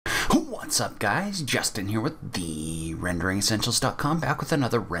What's up, guys? Justin here with the RenderingEssentials.com, back with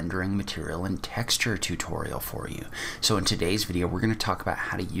another rendering material and texture tutorial for you. So in today's video, we're going to talk about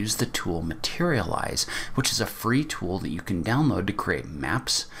how to use the tool Materialize, which is a free tool that you can download to create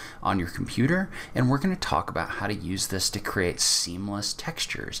maps on your computer, and we're going to talk about how to use this to create seamless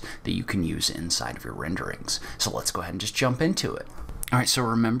textures that you can use inside of your renderings. So let's go ahead and just jump into it. Alright, so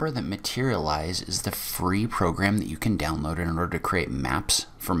remember that Materialize is the free program that you can download in order to create maps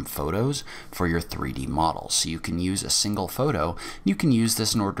from photos for your 3D models. So you can use a single photo, and you can use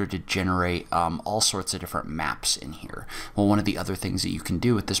this in order to generate all sorts of different maps in here. Well, one of the other things that you can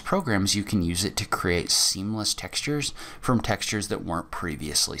do with this program is you can use it to create seamless textures from textures that weren't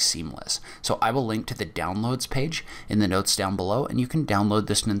previously seamless. So I will link to the downloads page in the notes down below, and you can download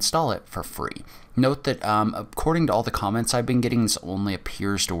this and install it for free. Note that according to all the comments I've been getting, this only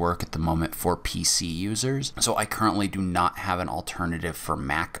appears to work at the moment for PC users. So I currently do not have an alternative for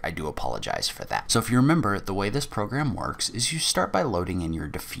Mac. I do apologize for that. So if you remember, the way this program works is you start by loading in your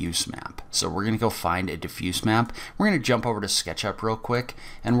diffuse map. So we're going to go find a diffuse map. We're going to jump over to SketchUp real quick,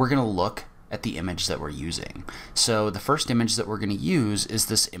 and we're going to look at the image that we're using. So the first image that we're going to use is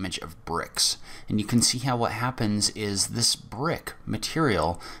this image of bricks. And you can see how what happens is this brick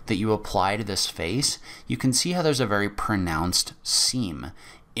material that you apply to this face, you can see how there's a very pronounced seam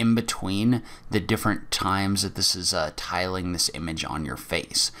in between the different times that this is tiling this image on your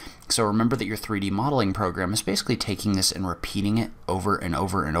face. So remember that your 3D modeling program is basically taking this and repeating it over and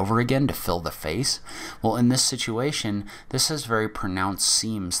over and over again to fill the face. Well, in this situation, this has very pronounced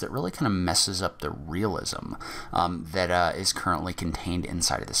seams that really kind of messes up the realism that is currently contained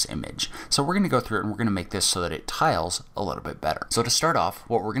inside of this image. So we're going to go through it and we're going to make this so that it tiles a little bit better. So to start off,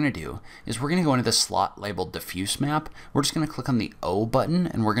 what we're going to do is we're going to go into the slot labeled diffuse map. We're just going to click on the O button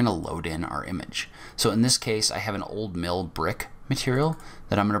and we're going to load in our image. So in this case, I have an old mill brick material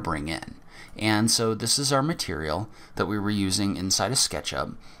that I'm going to bring in. And so this is our material that we were using inside of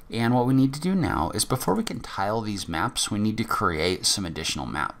SketchUp. And what we need to do now is, before we can tile these maps, we need to create some additional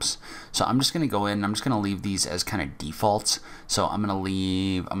maps. So I'm just going to go in and I'm just going to leave these as kind of defaults. So I'm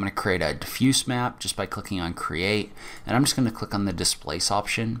going to create a diffuse map just by clicking on create. And I'm just going to click on the displace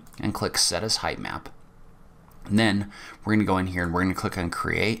option and click set as height map. And then we're going to go in here and we're going to click on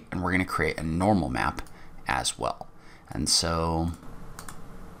create, and we're going to create a normal map as well. And so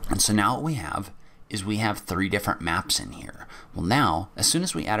now what we have is we have 3 different maps in here. Well, now, as soon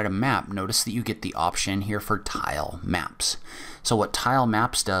as we added a map, notice that you get the option here for tile maps. So what tile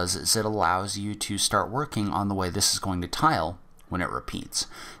maps does is it allows you to start working on the way this is going to tile when it repeats.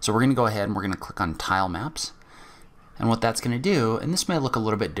 So we're going to go ahead and we're going to click on tile maps. And what that's going to do, and this may look a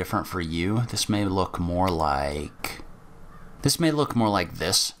little bit different for you, this may look more like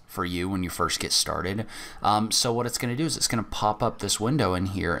this for you when you first get started. So what it's going to do is it's going to pop up this window in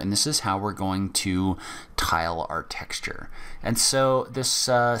here, and this is how we're going to tile our texture. And so this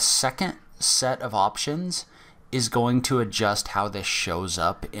second set of options is going to adjust how this shows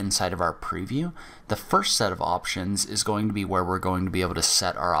up inside of our preview. The first set of options is going to be where we're going to be able to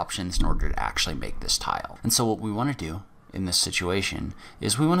set our options in order to actually make this tile. And so what we want to do in this situation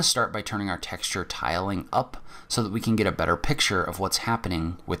is we want to start by turning our texture tiling up so that we can get a better picture of what's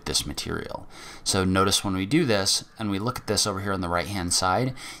happening with this material. So notice when we do this and we look at this over here on the right hand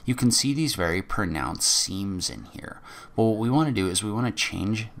side, you can see these very pronounced seams in here. Well, what we want to do is we want to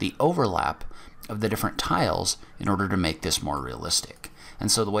change the overlap of the different tiles in order to make this more realistic.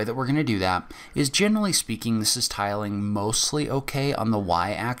 And so the way that we're going to do that is, generally speaking, this is tiling mostly okay on the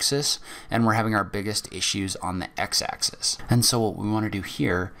y-axis, and we're having our biggest issues on the x-axis. And so what we want to do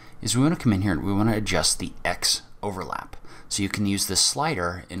here is we want to come in here and we want to adjust the x overlap. So you can use this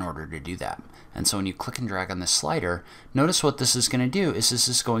slider in order to do that. And so when you click and drag on this slider, notice what this is going to do is this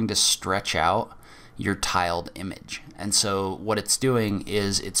is going to stretch out your tiled image. And so what it's doing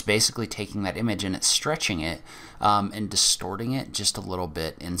is it's basically taking that image and it's stretching it and distorting it just a little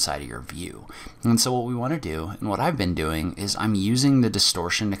bit inside of your view. And so what we want to do, and what I've been doing, is I'm using the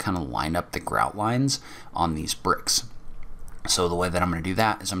distortion to kind of line up the grout lines on these bricks. So the way that I'm going to do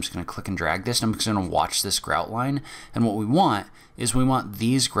that is I'm just going to click and drag this, and I'm just going to watch this grout line. And what we want is we want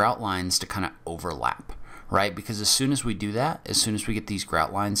these grout lines to kind of overlap, right? Because as soon as we do that, as soon as we get these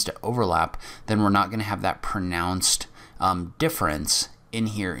grout lines to overlap, then we're not going to have that pronounced difference in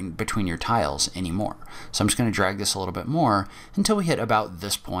here in between your tiles anymore. So I'm just going to drag this a little bit more until we hit about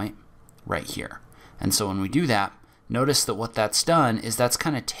this point right here. And so when we do that, notice that what that's done is that's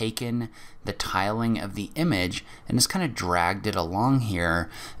kind of taken the tiling of the image and it's kind of dragged it along here,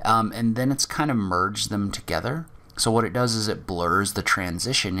 and then it's kind of merged them together. So what it does is it blurs the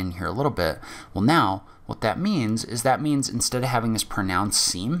transition in here a little bit. Well, now what that means is instead of having this pronounced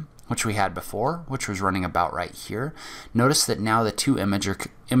seam, which we had before, which was running about right here. Notice that now the two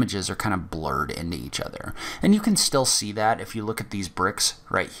images are kind of blurred into each other. And you can still see that if you look at these bricks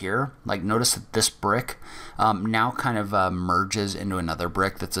right here. Like, notice that this brick now kind of merges into another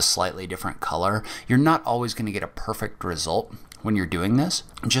brick that's a slightly different color. You're not always going to get a perfect result when you're doing this,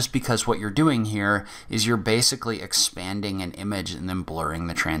 just because what you're doing here is you're basically expanding an image and then blurring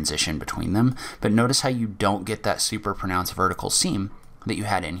the transition between them. But notice how you don't get that super pronounced vertical seam that you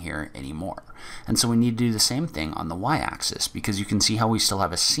had in here anymore. And so we need to do the same thing on the y-axis, because you can see how we still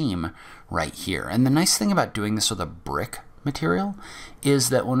have a seam right here. And the nice thing about doing this with a brick material is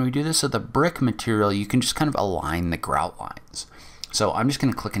that when we do this with a brick material, you can just kind of align the grout lines. So I'm just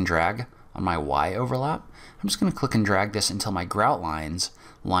going to click and drag on my Y overlap. I'm just going to click and drag this until my grout lines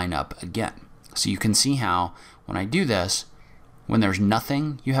line up again. So you can see how when I do this, when there's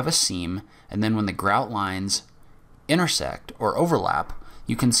nothing, you have a seam, and then when the grout lines intersect or overlap,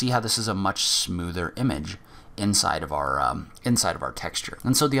 you can see how this is a much smoother image inside of our texture.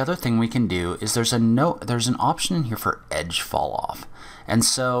 And so the other thing we can do is there's an option in here for edge fall off. And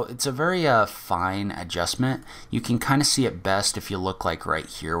so it's a very fine adjustment. You can kind of see it best if you look like right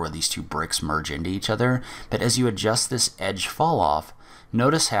here where these two bricks merge into each other. But as you adjust this edge fall off,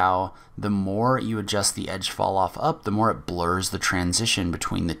 notice how the more you adjust the edge fall off up, the more it blurs the transition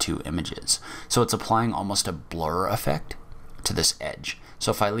between the two images. So it's applying almost a blur effect to this edge. So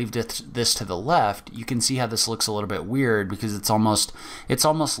if I leave this to the left, you can see how this looks a little bit weird, because it's almost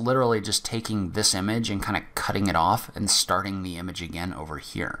literally just taking this image and kind of cutting it off and starting the image again over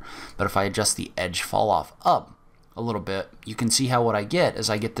here. But if I adjust the edge fall off up a little bit, you can see how what I get is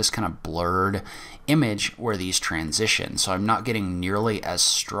I get this kind of blurred image where these transition. So I'm not getting nearly as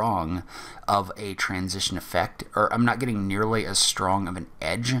strong of a transition effect, or I'm not getting nearly as strong of an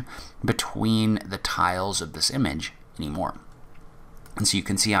edge between the tiles of this image anymore. And so you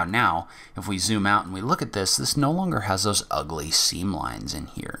can see how now, if we zoom out and we look at this, this no longer has those ugly seam lines in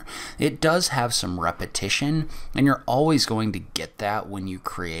here. It does have some repetition, and you're always going to get that when you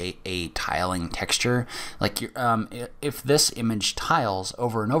create a tiling texture. Like, if this image tiles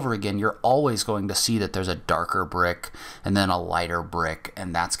over and over again, you're always going to see that there's a darker brick and then a lighter brick,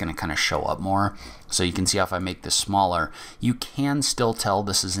 and that's going to kind of show up more. So you can see how if I make this smaller, you can still tell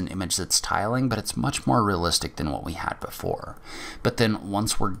this is an image that's tiling, but it's much more realistic than what we had before. But then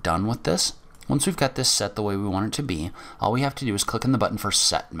once we're done with this, once we've got this set the way we want it to be, all we have to do is click on the button for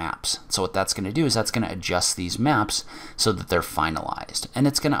Set Maps. So what that's going to do is that's going to adjust these maps so that they're finalized. And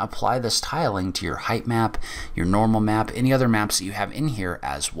it's going to apply this tiling to your height map, your normal map, any other maps that you have in here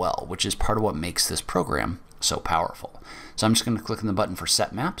as well, which is part of what makes this program so powerful. So I'm just going to click on the button for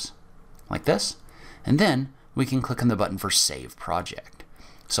Set Maps, like this. And then we can click on the button for Save Project.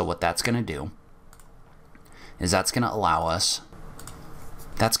 So what that's going to do is that's going to allow us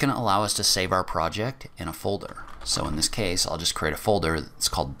to save our project in a folder. So in this case, I'll just create a folder that's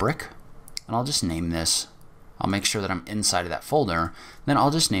called Brick, and I'll just name this. I'll make sure that I'm inside of that folder. Then I'll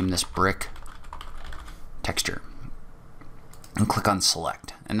just name this Brick Texture and click on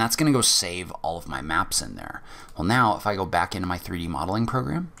Select. And that's going to go save all of my maps in there. Well, now if I go back into my 3D modeling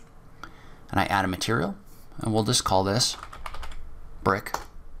program, and I add a material, and we'll just call this Brick.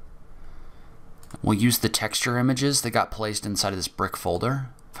 We'll use the texture images that got placed inside of this brick folder.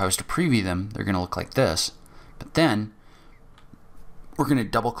 If I was to preview them, they're going to look like this. But then we're going to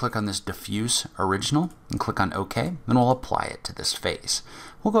double click on this diffuse original and click on OK. Then we'll apply it to this face.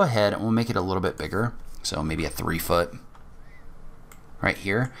 We'll go ahead and we'll make it a little bit bigger. So maybe a 3 foot right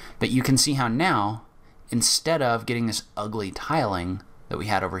here. But you can see how now, instead of getting this ugly tiling that we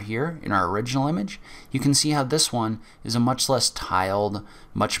had over here in our original image, you can see how this one is a much less tiled,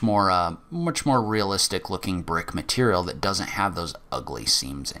 much more realistic looking brick material that doesn't have those ugly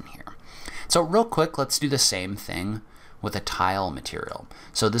seams in here. So real quick, let's do the same thing with a tile material.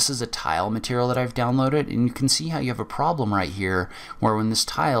 So this is a tile material that I've downloaded, and you can see how you have a problem right here where when this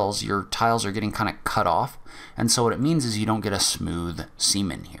tiles, your tiles are getting kind of cut off, and so what it means is you don't get a smooth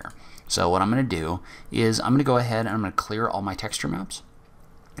seam in here. So what I'm going to do is I'm going to go ahead and I'm going to clear all my texture maps.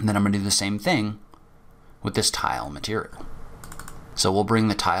 And then I'm going to do the same thing with this tile material. So we'll bring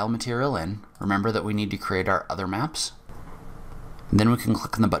the tile material in. Remember that we need to create our other maps. And then we can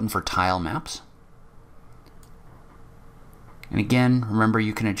click on the button for Tile Maps. And again, remember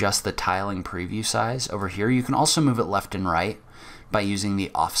you can adjust the tiling preview size over here. You can also move it left and right by using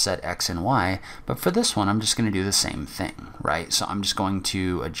the offset X and Y. But for this one, I'm just going to do the same thing, right? So I'm just going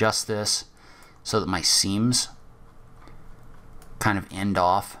to adjust this so that my seams kind of end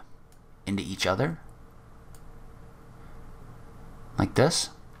off into each other like this.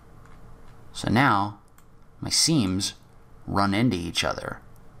 So now my seams run into each other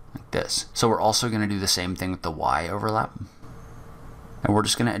like this. So we're also going to do the same thing with the Y overlap. And we're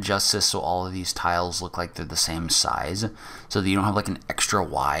just going to adjust this so all of these tiles look like they're the same size, so that you don't have like an extra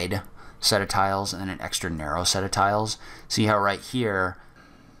wide set of tiles and then an extra narrow set of tiles. See how right here,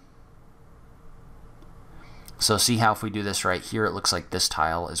 so see how if we do this right here, it looks like this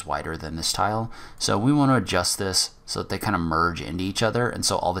tile is wider than this tile. So we want to adjust this so that they kind of merge into each other, and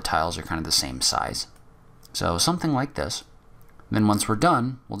so all the tiles are kind of the same size. So something like this. Then once we're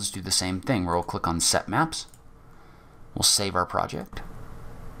done, we'll just do the same thing where we'll click on Set Maps. We'll save our project.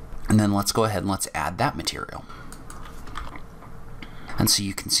 And then let's go ahead and let's add that material. And so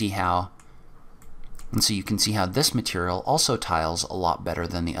you can see how this material also tiles a lot better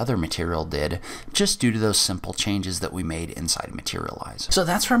than the other material did, just due to those simple changes that we made inside Materialize. So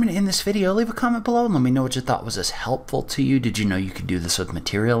that's where I'm going to end this video. Leave a comment below and let me know what you thought. Was this helpful to you? Did you know you could do this with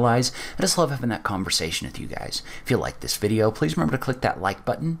Materialize? I just love having that conversation with you guys. If you like this video, please remember to click that like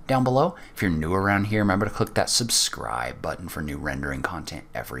button down below. If you're new around here, remember to click that subscribe button for new rendering content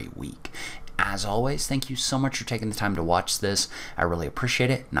every week. As always, thank you so much for taking the time to watch this. I really appreciate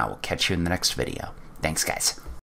it, and I will catch you in the next video. Thanks, guys.